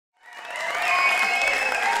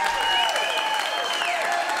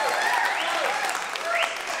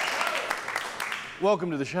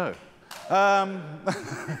welcome to the show. That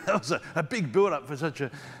was a big build-up for such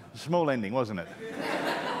a small ending, wasn't it?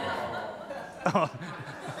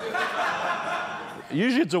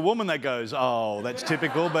 Usually it's a woman that goes, oh, that's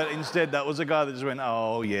typical, but instead that was a guy that just went,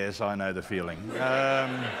 oh, yes, I know the feeling.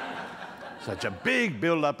 Such a big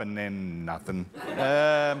build-up and then nothing.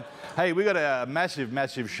 Hey, we got a massive,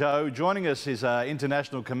 massive show. Joining us is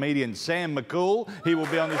international comedian Sam McCool. He will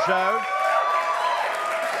be on the show.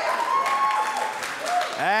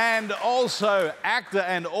 And also actor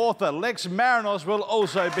and author Lex Marinos will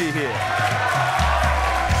also be here.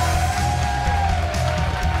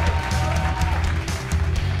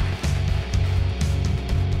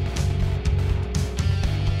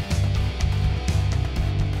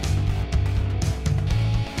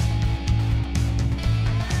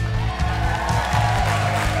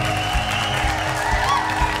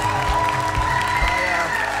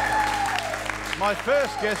 My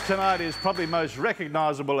first guest tonight is probably most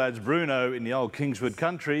recognisable as Bruno in the old Kingswood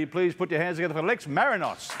Country. Please put your hands together for Lex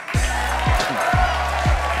Marinos.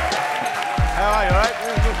 How are you, all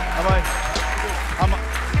right?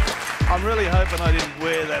 I'm really hoping I didn't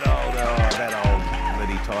wear that old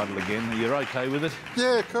bloody title again. You're okay with it?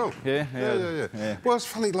 Yeah, cool. Yeah. Well, it's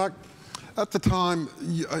funny, like, at the time,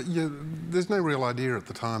 there's no real idea at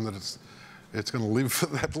the time that it's going to live for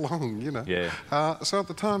that long, you know. Yeah. So at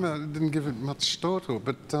the time I didn't give it much thought to it,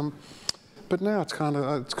 but now it's kind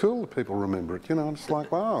of it's cool that people remember it, you know. It's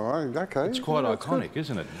like, wow, okay. It's quite iconic,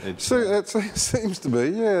 isn't it? It seems to be,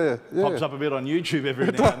 yeah. Pops up a bit on YouTube every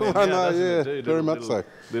now and then. I know, yeah, very much so.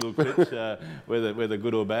 Little clips, whether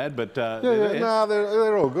good or bad, but no,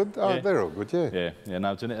 they're all good. They're all good, yeah. Yeah.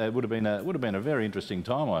 No, it would have been a very interesting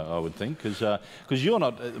time, I would think, because you're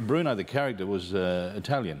not Bruno. The character was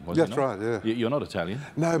Italian, wasn't he? That's right, yeah. You're not Italian.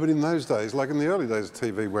 No, but in those days, like in the early days of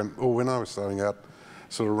TV, when I was starting out,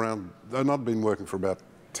 sort of around, and I'd been working for about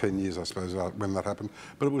 10 years, I suppose, when that happened.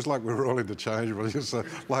 But it was like we were all interchangeable. Just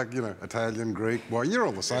like, you know, Italian, Greek. Well, you're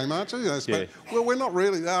all the same, aren't you? You know, yeah. Well, we're not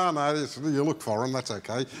really. Oh, no, you look foreign. That's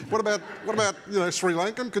okay. What about you know, Sri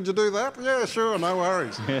Lankan? Could you do that? Yeah, sure, no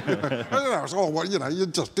worries. You know, it's all, well, you know, you're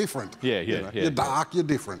just different. Yeah. You're dark. You're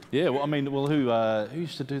different. Yeah. Well, I mean, who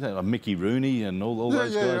used to do that? Like Mickey Rooney and all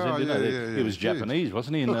those guys. He was Japanese,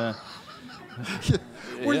 wasn't he? And,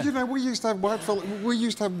 Well, you know, we used to have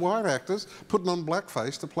white actors putting on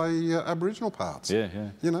blackface to play Aboriginal parts. Yeah.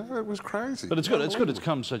 You know, it was crazy. But it's good. It's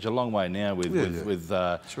come such a long way now with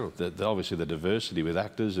sure. obviously the diversity with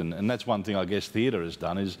actors, and that's one thing I guess theatre has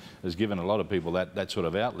done has given a lot of people that sort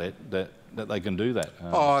of outlet that they can do that.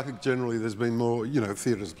 I think generally there's been more. You know,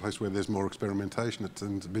 theatre's a place where there's more experimentation. It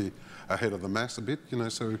tends to be ahead of the mass a bit. You know,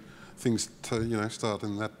 so things start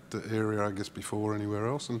in that area, I guess, before anywhere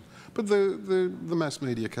else. But the mass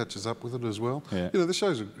media catches up with it as well. Yeah. You know, the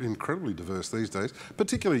shows are incredibly diverse these days,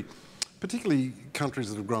 particularly countries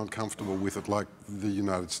that have grown comfortable with it, like the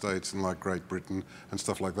United States and like Great Britain and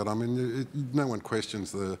stuff like that. I mean, no one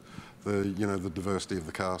questions the diversity of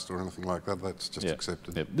the cast or anything like that. That's just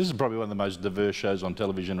accepted. Yeah. This is probably one of the most diverse shows on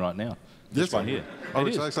television right now. This one here. I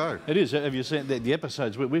would say so. It is. Have you seen the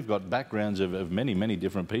episodes? We've got backgrounds of many, many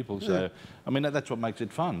different people. So, I mean, that's what makes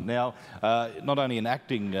it fun. Now, not only an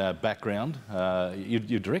acting background, you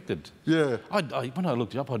directed. Yeah. When I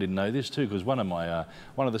looked it up, I didn't know this too, because one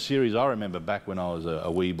of the series I remember back when I was a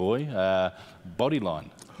wee boy,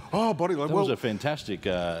 Bodyline. Oh, Bodyline. That was a fantastic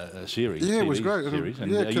series. Yeah, TV it was great. Series.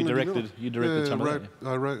 And you directed some of that.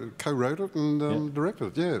 I co-wrote it and directed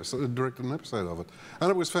it. Yeah, so I directed an episode of it,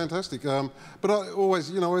 and it was fantastic. But I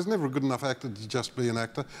was never a good enough actor to just be an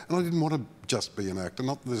actor, and I didn't want to just be an actor.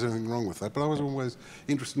 Not that there's anything wrong with that, but I was always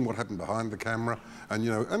interested in what happened behind the camera, and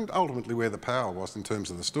and ultimately where the power was in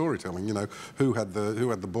terms of the storytelling. You know, who had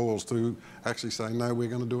the balls to actually say, no, we're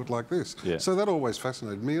going to do it like this. Yeah. So that always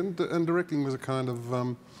fascinated me, and directing was a kind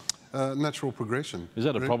of natural progression. Is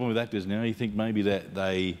that a problem with actors now? You think maybe that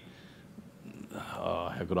they,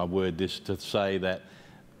 how could I word this, to say that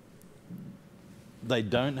they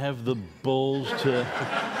don't have the balls to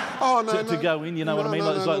go in, you know what I mean?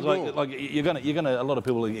 Like you're gonna a lot of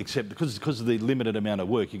people accept because of the limited amount of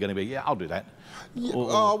work. You're going to be, yeah, I'll do that. Yeah,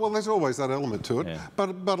 well, there's always that element to it. Yeah.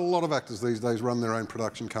 But a lot of actors these days run their own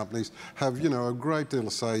production companies, have a great deal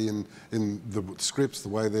of say in the scripts, the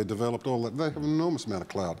way they're developed, all that. They have an enormous amount of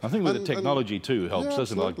clout. I think with the technology too helps,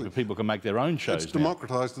 doesn't it? Like people can make their own shows. It's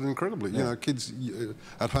democratised it incredibly. You know, kids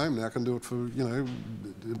at home now can do it for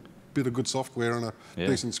bit of good software and a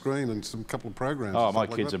decent screen and some couple of programs. Oh, my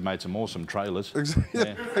kids have made some awesome trailers.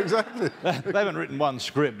 Exactly. They haven't written one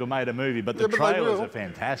script or made a movie, but the trailers are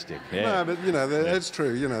fantastic. Yeah. No, but it's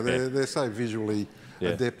true. They're so visually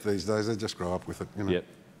adept these days. They just grow up with it. Yep.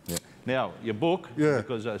 Now, your book,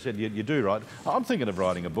 because I said you do write. I'm thinking of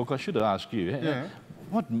writing a book. I should have asked you. Yeah.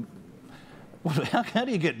 How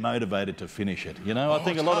do you get motivated to finish it? You know, I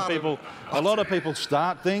think a lot of people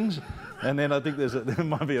start things, and then I think there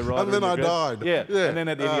might be a writer. And then I died. Yeah. And then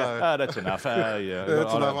at the end, you go, that's enough. Yeah,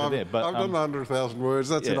 that's enough. I've done 100,000 words.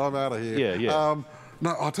 That's it. I'm out of here. Yeah.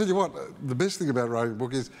 No, I'll tell you what, the best thing about writing a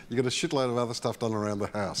book is you get a shitload of other stuff done around the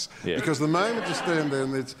house. Yeah. Because the moment you stand there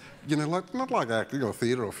and it's, you know, like, not like acting or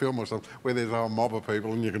theatre or film or something, where there's a whole mob of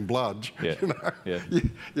people and you can bludge, you know.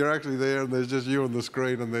 You're actually there and there's just you on the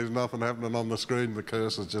screen and there's nothing happening on the screen. The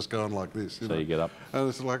cursor's just going like this. So you get up. And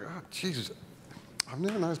it's like, oh, Jesus. I've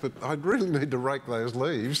never noticed, but I really need to rake those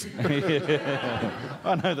leaves.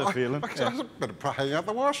 I know the feeling. I better hang out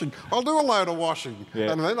the washing. I'll do a load of washing,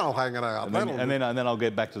 and then I'll hang it out. And then I'll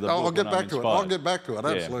get back to the book. I'll get back to it. I'll get back to it,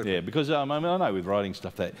 absolutely. Yeah, because I know with writing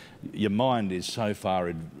stuff that your mind is so far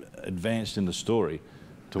advanced in the story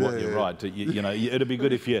to what you write. You know, it'd be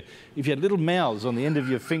good if you had little mouths on the end of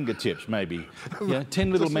your fingertips, maybe. You know,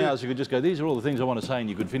 10 little mouths. You could just go, these are all the things I want to say, and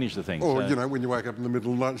you could finish the thing. Or, you know, when you wake up in the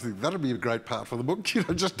middle of the night, you think, that'd be a great part for the book. You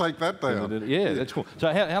know, just take that down. Yeah, that's cool.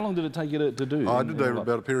 So how long did it take you to do? I did over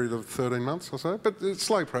about a period of 13 months or so, but it's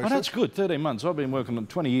slow process. Oh, that's good, 13 months. I've been working on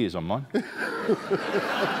 20 years on mine.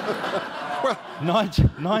 Well,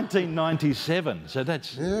 1997, so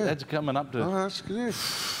that's coming up to... Oh, that's good.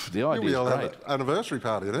 The idea's great. Have an anniversary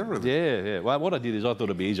party and everything. Yeah. Well, what I did is I thought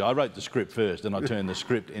it'd be easy. I wrote the script first, and I turned the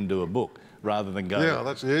script into a book rather than go... Yeah,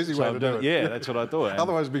 that's the easy way to do it. Yeah, that's what I thought.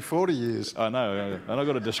 Otherwise it'd be 40 years. I know, and I've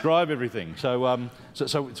got to describe everything. So,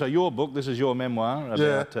 so your book, this is your memoir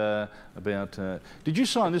about... did you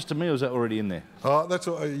sign this to me, or is that already in there? Oh, that's...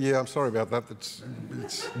 yeah, I'm sorry about that. It's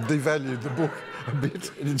devalued the book a bit.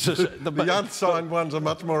 The unsigned ones are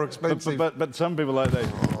much more expensive. But some people like they...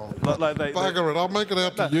 Bugger it, I'll make it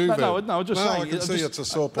out to you then. No, just saying... I can see it's a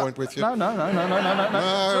sore point with you. No, all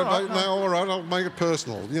right, I'll make it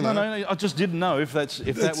personal, you know. No, I just didn't know if that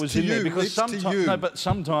was in there, because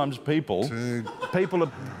sometimes people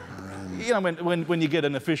are... You know, when you get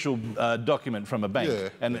an official document from a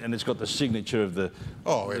bank and it's got the signature of the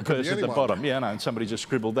person at the bottom, and somebody just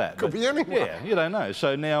scribbled that. Could be anyone. Yeah, you don't know.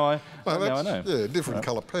 So now I know. Yeah, different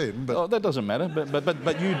colour pen, but... Oh, that doesn't matter,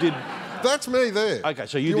 but you did... That's me there. Okay,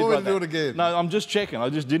 so you did want me to do it again? No, I'm just checking. I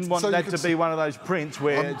just didn't want that to be one of those prints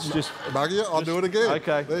where it's just... Bugger you, I'll do it again.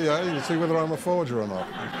 Okay. There you go, you can see whether I'm a forger or not.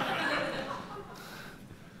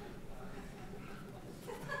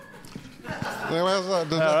 Now, how's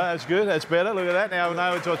that? All right, that's good. That's better. Look at that. Now I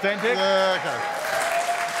know it's authentic. Yeah, okay.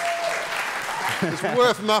 It's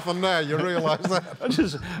worth nothing now, you realise that?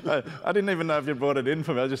 I didn't even know if you brought it in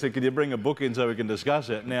for me. I just said, could you bring a book in so we can discuss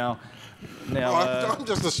it? Now... I'm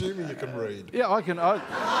just assuming you can read. Yeah, I can...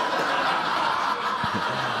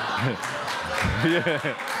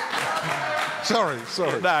 yeah. Sorry.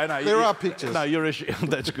 No. There are pictures. No,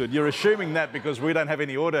 that's good. You're assuming that because we don't have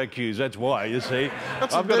any auto cues. That's why, you see.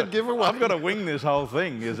 That's a dead giveaway. I've got to wing this whole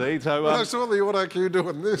thing, you see. So when I saw the auto cue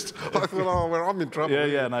doing this, I thought, oh, well, I'm in trouble.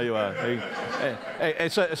 Yeah, no, you are.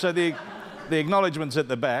 So the acknowledgements at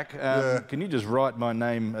the back. Can you just write my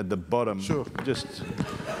name at the bottom? Sure. Just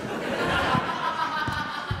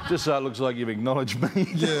so it looks like you've acknowledged me.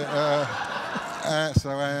 Yeah. And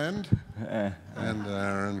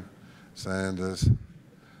Darren Sanders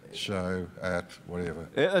show at whatever.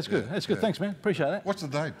 Yeah, that's good. That's good. Thanks, man. Appreciate that. What's the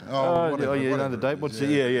date? Whatever. You know the date? What's the...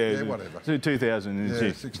 Yeah, whatever.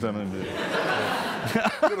 2006.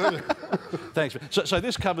 Thanks. So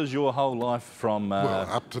this covers your whole life from...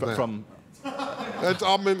 up to now. From...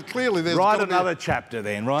 I mean, clearly there's write another chapter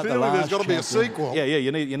then, right? Clearly there's got to be a sequel. Yeah,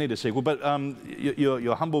 you need a sequel. But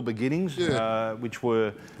your humble beginnings, which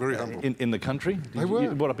were very humble in the country. They were. You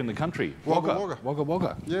brought up in the country.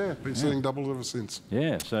 Wagga. Yeah, been selling doubles ever since.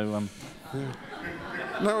 Yeah, so...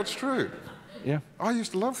 No, it's true. Yeah. I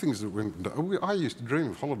used to love things that went... I used to dream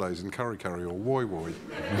of holidays in Curry or Woi Woi.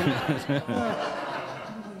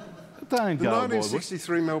 The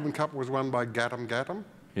 1963 Melbourne Cup was won by Gattam.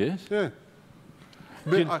 Yes? Yeah.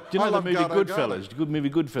 Do you know the movie Goodfellas? The good movie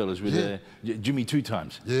Goodfellas with Jimmy 2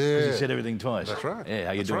 times. Yeah. Because he said everything twice. That's right. Yeah,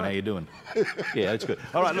 how you doing? Yeah, that's good.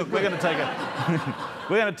 All right, look, we're going to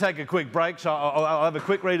take a quick break. So I'll have a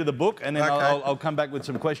quick read of the book, and then I'll come back with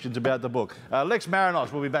some questions about the book. Lex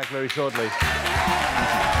Marinos will be back very shortly.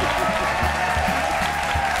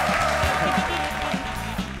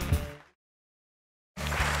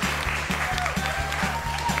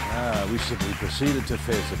 We simply proceeded to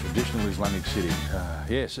Fez, a traditional Islamic city.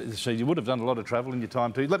 Yes, so you would have done a lot of travel in your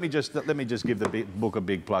time too. Let me just give the book a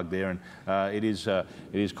big plug there, and it is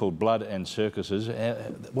called Blood and Circuses.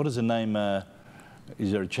 What is the name?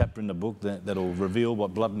 Is there a chapter in the book that'll reveal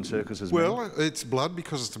what Blood and Circus is? Well, it's blood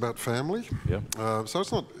because it's about family. Yeah. So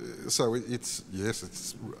it's not. So it's yes,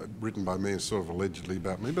 it's written by me and sort of allegedly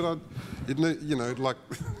about me, but you know, like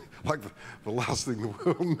the last thing the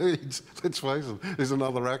world needs, let's face it, is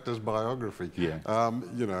another actor's biography. Yeah.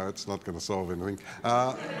 You know, it's not going to solve anything.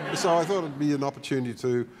 So I thought it'd be an opportunity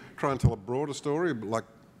to try and tell a broader story, like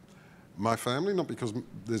my family, not because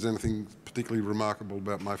there's anything particularly remarkable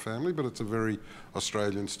about my family, but it's a very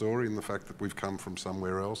Australian story in the fact that we've come from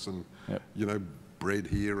somewhere else and, you know, bred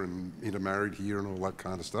here and intermarried here and all that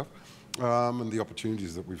kind of stuff, and the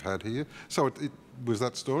opportunities that we've had here. So it was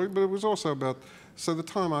that story, but it was also about, so the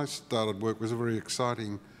time I started work was a very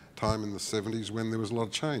exciting time in the 70s when there was a lot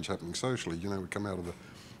of change happening socially. You know, we come out of the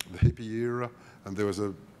hippie era and there was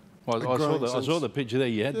a Well, I saw the picture there.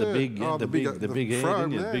 You had the big head, didn't you? The big fro.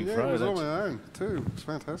 It was on my own too. It was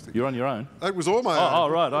fantastic. You're on your own? It was all my own. Oh,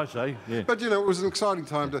 right, I see. Yeah. But you know, it was an exciting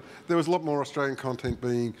time. There was a lot more Australian content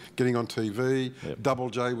getting on TV. Yep.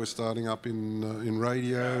 Double J was starting up in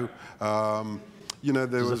radio. You know,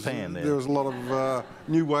 there was a lot of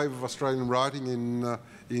new wave of Australian writing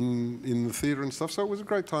in the theatre and stuff. So it was a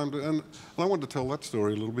great time and I wanted to tell that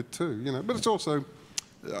story a little bit too. You know, but it's also,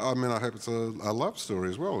 I mean, I hope it's a love story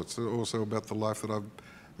as well. It's also about the life that I've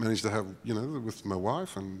managed to have, you know, with my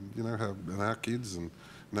wife and, you know, and our kids and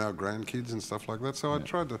now grandkids and stuff like that. So I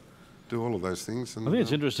tried to do all of those things. And, I think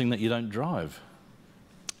it's interesting that you don't drive.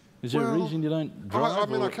 Is there a reason you don't drive? I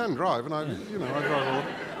mean, I can drive, and you know, I drive a lot.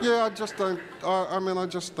 Yeah, I just don't. I mean, I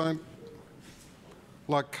just don't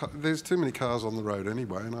like. There's too many cars on the road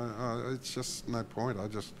anyway, and it's just no point. I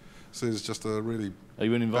just see it's just a really. Are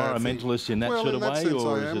you an environmentalist in that sort of way, sense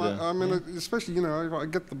or I am. is it I mean, especially, you know, I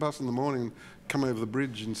get the bus in the morning and come over the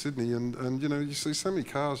bridge in Sydney, and you know, you see so many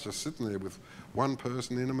cars just sitting there with one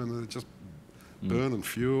person in them, and they're just burning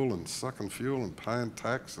fuel and sucking fuel and paying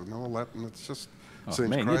tax and all that, and it's just. Oh,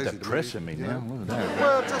 man, you're depressing me now. Look at that.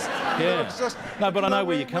 Well, just, you know, it's just... No, but I know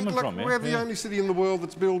where you're coming from. We're the only city in the world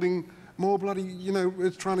that's building more bloody, you know,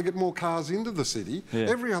 it's trying to get more cars into the city. Yeah.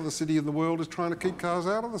 Every other city in the world is trying to keep cars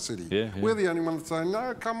out of the city. Yeah, yeah. We're the only one that's saying,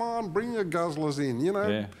 no, come on, bring your guzzlers in, you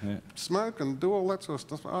know, smoke and do all that sort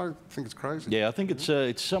of stuff. I think it's crazy. Yeah, I think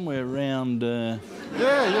it's somewhere around...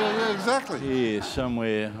 Yeah, exactly. Yeah,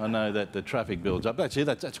 somewhere, I know that the traffic builds up.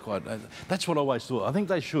 That's quite... that's what I always thought. I think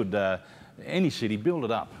they should... any city, build it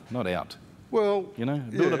up, not out. Well, you know,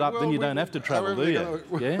 build it up, then you don't have to travel, do you?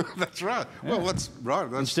 Yeah, that's right. Yeah. Well, that's right.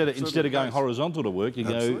 That's instead of going horizontal to work, you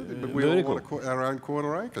Absolutely. go but we vertical. all want our own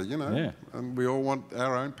quarter acre, you know. Yeah. And we all want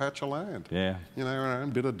our own patch of land. Yeah. You know, our own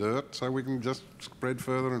bit of dirt, so we can just spread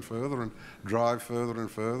further and further and drive further and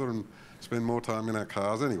further and spend more time in our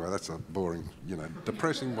cars. Anyway, that's a boring, you know,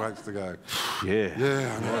 depressing place to go. Yeah.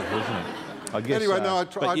 Yeah, I know. Isn't it? I guess. Anyway, no,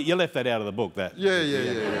 but you left that out of the book. That. Yeah.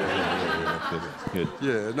 Good.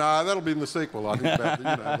 Yeah, no, that'll be in the sequel. I think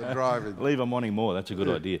about the driving. Leave them wanting more. That's a good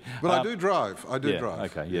idea. But I do drive. I do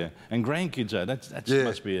drive. Okay. Yeah. And grandkids, that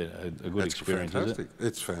must be a good experience. Fantastic. Is it?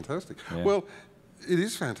 It's fantastic. Yeah. Well, it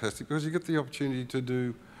is fantastic because you get the opportunity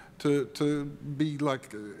to be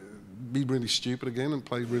like. Be really stupid again and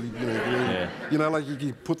play really, you know, like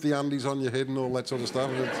you put the undies on your head and all that sort of stuff.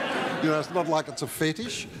 And it's, you know, it's not like it's a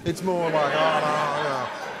fetish. It's more like,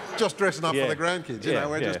 just dressing up for the grandkids. You know,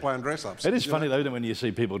 we're just playing dress-ups. It is funny though when you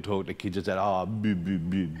see people talk to kids. It's that boo boo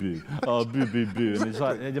boo boo, boo boo boo, and it's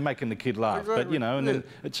like they're making the kid laugh. Exactly. But you know, and then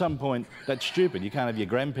at some point that's stupid. You can't have your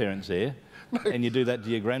grandparents there. No. And you do that to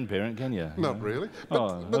your grandparent, can you? Not really.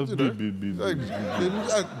 But that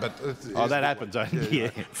happens, yeah.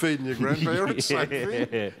 Feeding your grandparents, same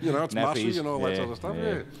thing. You know, it's mushy and all that sort of stuff.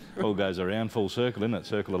 Yeah. All goes around, full circle, isn't it?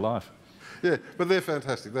 Circle of life. Yeah, but they're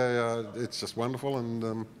fantastic. It's just wonderful,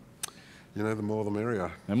 and you know, the more the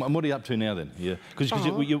merrier. And what are you up to now then? Yeah, because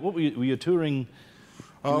were you touring?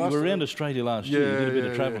 You were around Australia last year. You did a bit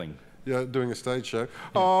of travelling. Yeah, doing a stage show.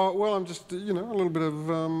 Oh, well, I'm just, you know, a little bit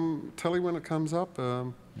of telly when it comes up,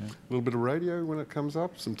 a little bit of radio when it comes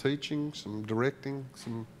up, some teaching, some directing,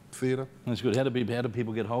 some theatre. That's good. How do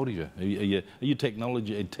people get hold of you? Are you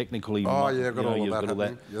technically? Oh, yeah, I've got all of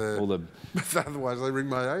that. Yeah. Otherwise, they ring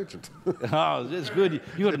my agent. Oh, that's good.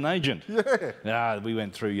 You got an agent? Yeah. We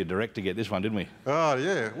went through your direct to get this one, didn't we? Oh,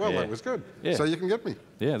 yeah. Well, that was good. Yeah. So you can get me.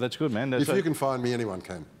 Yeah, that's good, man. If you can find me, anyone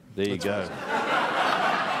can. There you go.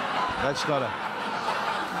 That's not a...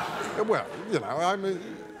 Well, you know, I mean...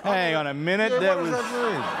 Hang on a minute. Yeah, what does that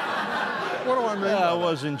mean? What do I mean? I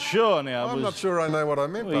wasn't sure now. I'm not sure I know what I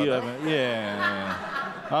meant by that. Yeah.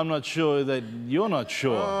 I'm not sure that you're not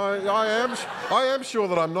sure. I am sure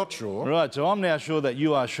that I'm not sure. Right, so I'm now sure that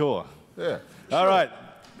you are sure. Yeah. All right.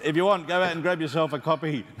 If you want, go out and grab yourself a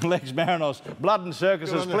copy. Lex Marinos, Blood and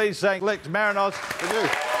Circuses. Please thank Lex Marinos. Thank you.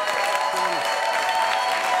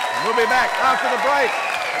 We'll be back after the break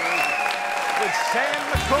with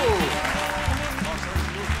Sam McCool.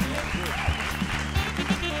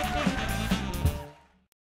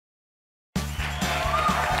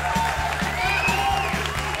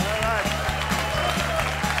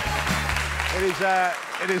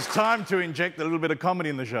 It is time to inject a little bit of comedy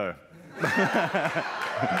in the show.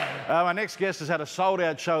 Our next guest has had a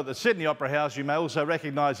sold-out show at the Sydney Opera House. You may also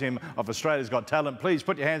recognise him of Australia's Got Talent. Please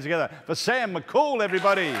put your hands together for Sam McCool,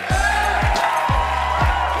 everybody.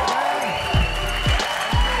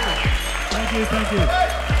 Thank you, thank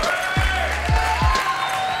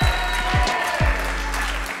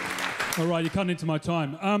you. All right, you're cutting into my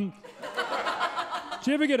time. Do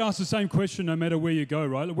you ever get asked the same question no matter where you go,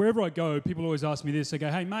 right? Wherever I go, people always ask me this. They go,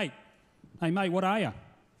 hey, mate, what are you?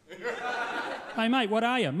 Hey, mate, what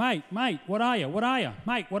are you? Mate, what are you? What are you?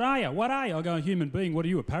 Mate, what are you? What are you? I go, a human being. What are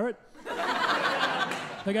you, a parrot?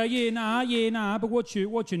 They go, yeah, nah, but what's your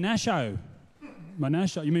nasho? My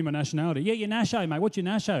nasho? You mean my nationality? Yeah, your nasho, mate. What's your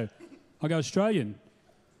nasho? I go, Australian.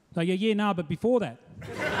 They go, yeah, nah, but before that.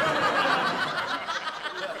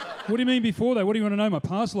 What do you mean before that? What do you want to know? My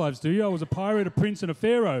past lives, do you? I was a pirate, a prince, and a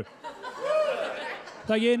pharaoh.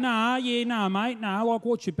 They go, yeah, nah, mate, nah. Like,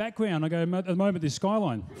 what's your background? I go, at the moment, this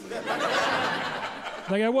skyline.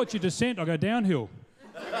 They go, what's your descent? I go, downhill.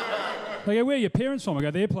 They go, where are your parents from? I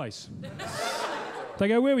go, their place. They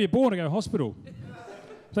go, where were you born? I go, hospital.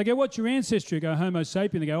 They go, what's your ancestry? I go, Homo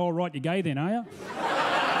sapien. They go, oh, right, you're gay then, are you?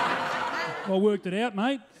 I worked it out,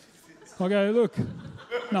 mate. I go, look,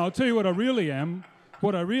 no, I'll tell you what I really am.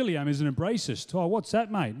 What I really am is an embracist. Oh, what's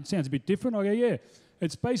that, mate? It sounds a bit different. I go, yeah.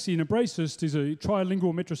 It's basically an embracist is a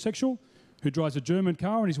trilingual metrosexual who drives a German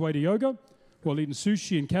car on his way to yoga while eating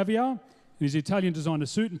sushi and caviar. And his Italian designer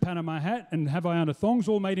suit and Panama hat and Havaiana thongs,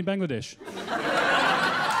 all made in Bangladesh.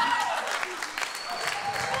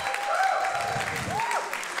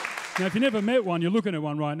 Now, if you never met one, you're looking at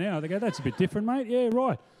one right now. They go, that's a bit different, mate. Yeah,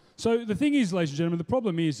 right. So the thing is, ladies and gentlemen, the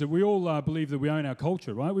problem is that we all believe that we own our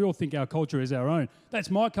culture, right? We all think our culture is our own.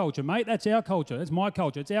 That's my culture, mate. That's our culture. That's my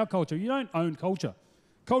culture. It's our culture. You don't own culture.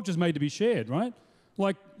 Culture's made to be shared, right?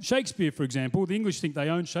 Like Shakespeare, for example, the English think they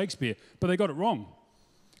own Shakespeare, but they got it wrong.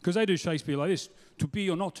 Because they do Shakespeare like this: to be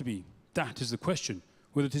or not to be, that is the question.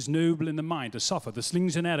 Whether it is noble in the mind to suffer the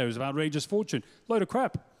slings and arrows of outrageous fortune. Load of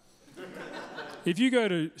crap. If you go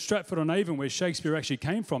to Stratford-on-Avon, where Shakespeare actually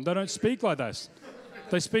came from, they don't speak like this.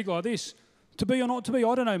 They speak like this: to be or not to be,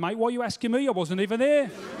 I don't know, mate. Why are you asking me? I wasn't even there.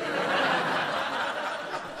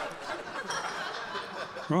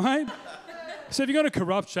 Right? So if you're going to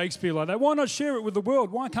corrupt Shakespeare like that, why not share it with the world?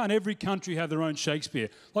 Why can't every country have their own Shakespeare?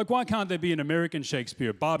 Like, why can't there be an American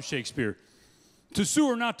Shakespeare, Bob Shakespeare? To sue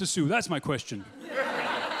or not to sue? That's my question.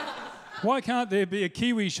 Why can't there be a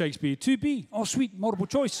Kiwi Shakespeare? To be? Oh, sweet, multiple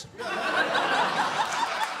choice.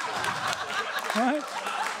 Right?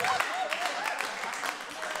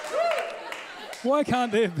 Why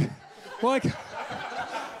can't there be...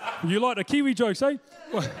 You like the Kiwi jokes, eh?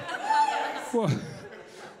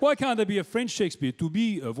 Why can't there be a French Shakespeare? To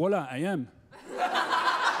be, voilà, I am.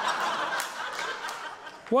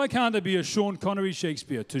 Why can't there be a Sean Connery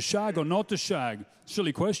Shakespeare? To shag or not to shag?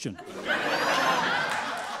 Silly question.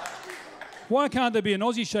 Why can't there be an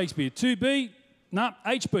Aussie Shakespeare? To be? Nah,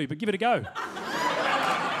 HB, but give it a go.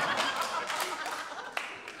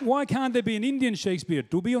 Why can't there be an Indian Shakespeare?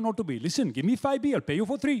 To be or not to be? Listen, give me 5B, I'll pay you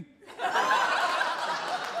for 3.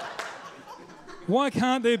 Why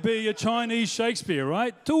can't there be a Chinese Shakespeare,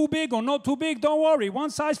 right? Too big or not too big, don't worry, one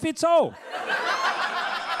size fits all.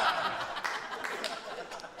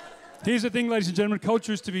 Here's the thing, ladies and gentlemen,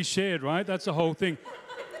 culture is to be shared, right? That's the whole thing.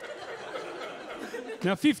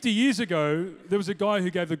 Now, 50 years ago, there was a guy who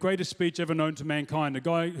gave the greatest speech ever known to mankind, a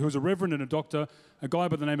guy who was a reverend and a doctor, a guy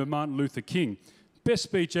by the name of Martin Luther King. Best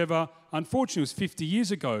speech ever. Unfortunately, it was 50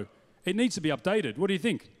 years ago. It needs to be updated. What do you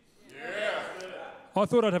think? Yeah. I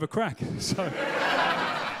thought I'd have a crack. So,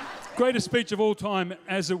 greatest speech of all time,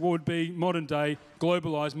 as it would be modern day,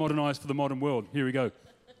 globalised, modernised for the modern world. Here we go.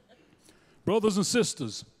 Brothers and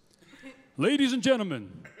sisters, ladies and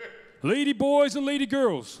gentlemen, lady boys and lady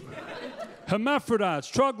girls, hermaphrodites,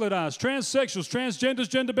 troglodytes, transsexuals, transgenders,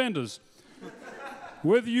 gender benders,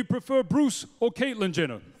 whether you prefer Bruce or Caitlyn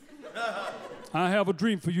Jenner, I have a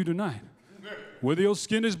dream for you tonight. Whether your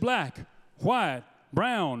skin is black, white,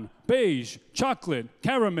 brown, beige, chocolate,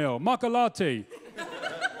 caramel, mocha latte.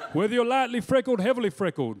 Whether you're lightly freckled, heavily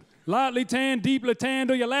freckled, lightly tanned, deeply tanned,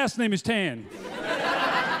 or your last name is Tan.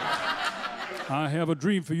 I have a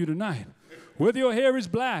dream for you tonight. Whether your hair is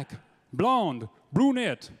black, blonde,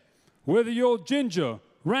 brunette, whether you're ginger,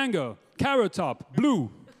 ranger, carrot top, blue,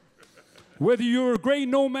 whether you're a gray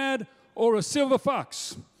nomad or a silver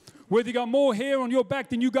fox, whether you got more hair on your back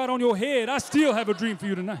than you got on your head, I still have a dream for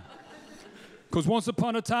you tonight. Because once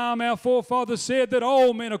upon a time, our forefathers said that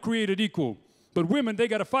all men are created equal, but women, they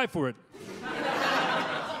got to fight for it.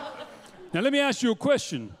 Now, let me ask you a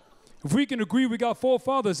question. If we can agree we got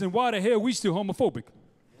forefathers, then why the hell are we still homophobic?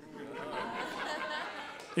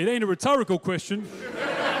 It ain't a rhetorical question.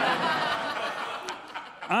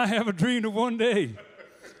 I have a dream that one day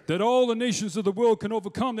that all the nations of the world can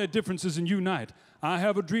overcome their differences and unite. I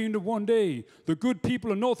have a dream that one day the good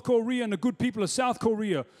people of North Korea and the good people of South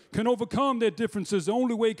Korea can overcome their differences the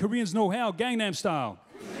only way Koreans know how, Gangnam Style.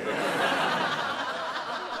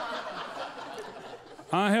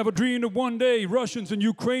 I have a dream that one day Russians and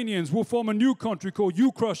Ukrainians will form a new country called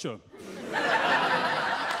Ukrasia,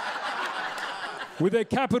 with their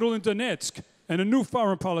capital in Donetsk and a new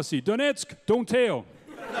foreign policy. Donetsk, don't tell.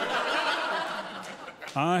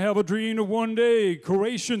 I have a dream that one day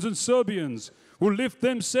Croatians and Serbians will lift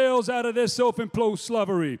themselves out of their self-imposed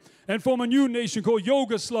slavery and form a new nation called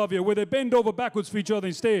Yugoslavia, where they bend over backwards for each other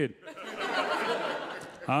instead.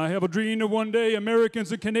 I have a dream that one day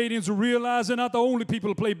Americans and Canadians will realize they're not the only people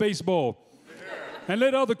to play baseball and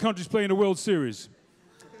let other countries play in the World Series.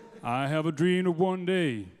 I have a dream that one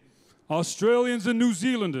day Australians and New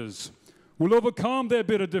Zealanders will overcome their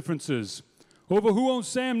bitter differences over who owns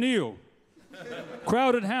Sam Neill,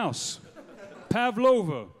 Crowded House,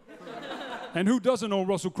 Pavlova, and who doesn't own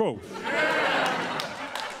Russell Crowe.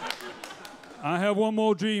 I have one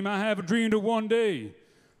more dream. I have a dream that one day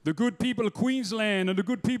the good people of Queensland and the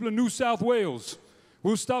good people of New South Wales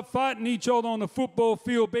will stop fighting each other on the football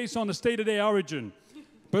field based on the state of their origin,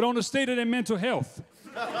 but on the state of their mental health.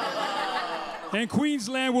 And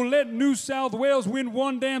Queensland will let New South Wales win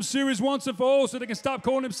one damn series once and for all so they can stop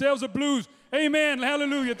calling themselves the Blues. Amen.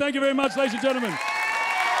 Hallelujah. Thank you very much, ladies and gentlemen.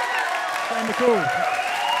 Sam McCool.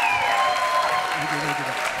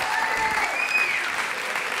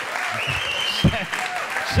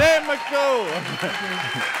 Sam McCool.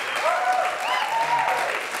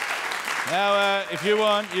 Now, if you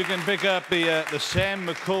want, you can pick up the Sam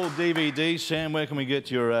McCool DVD. Sam, where can we get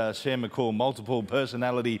your Sam McCool multiple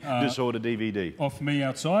personality disorder DVD? Off me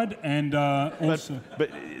outside, and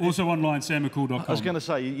also online, sammcccool.com. I was going to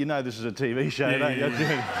say, you know this is a TV show, don't you?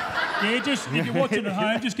 Yeah, just, if you're watching at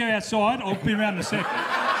home, just go outside. I'll be around in a sec.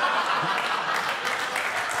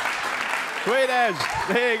 Sweet as.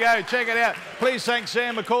 There you go. Check it out. Please thank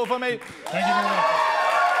Sam McCool for me. Thank you very much.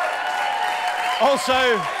 Also,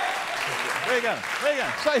 there you go. There you go.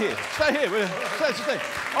 Stay here. Stay here.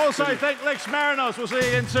 Also, thank Lex Marinos. We'll see you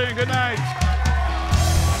again soon. Good night.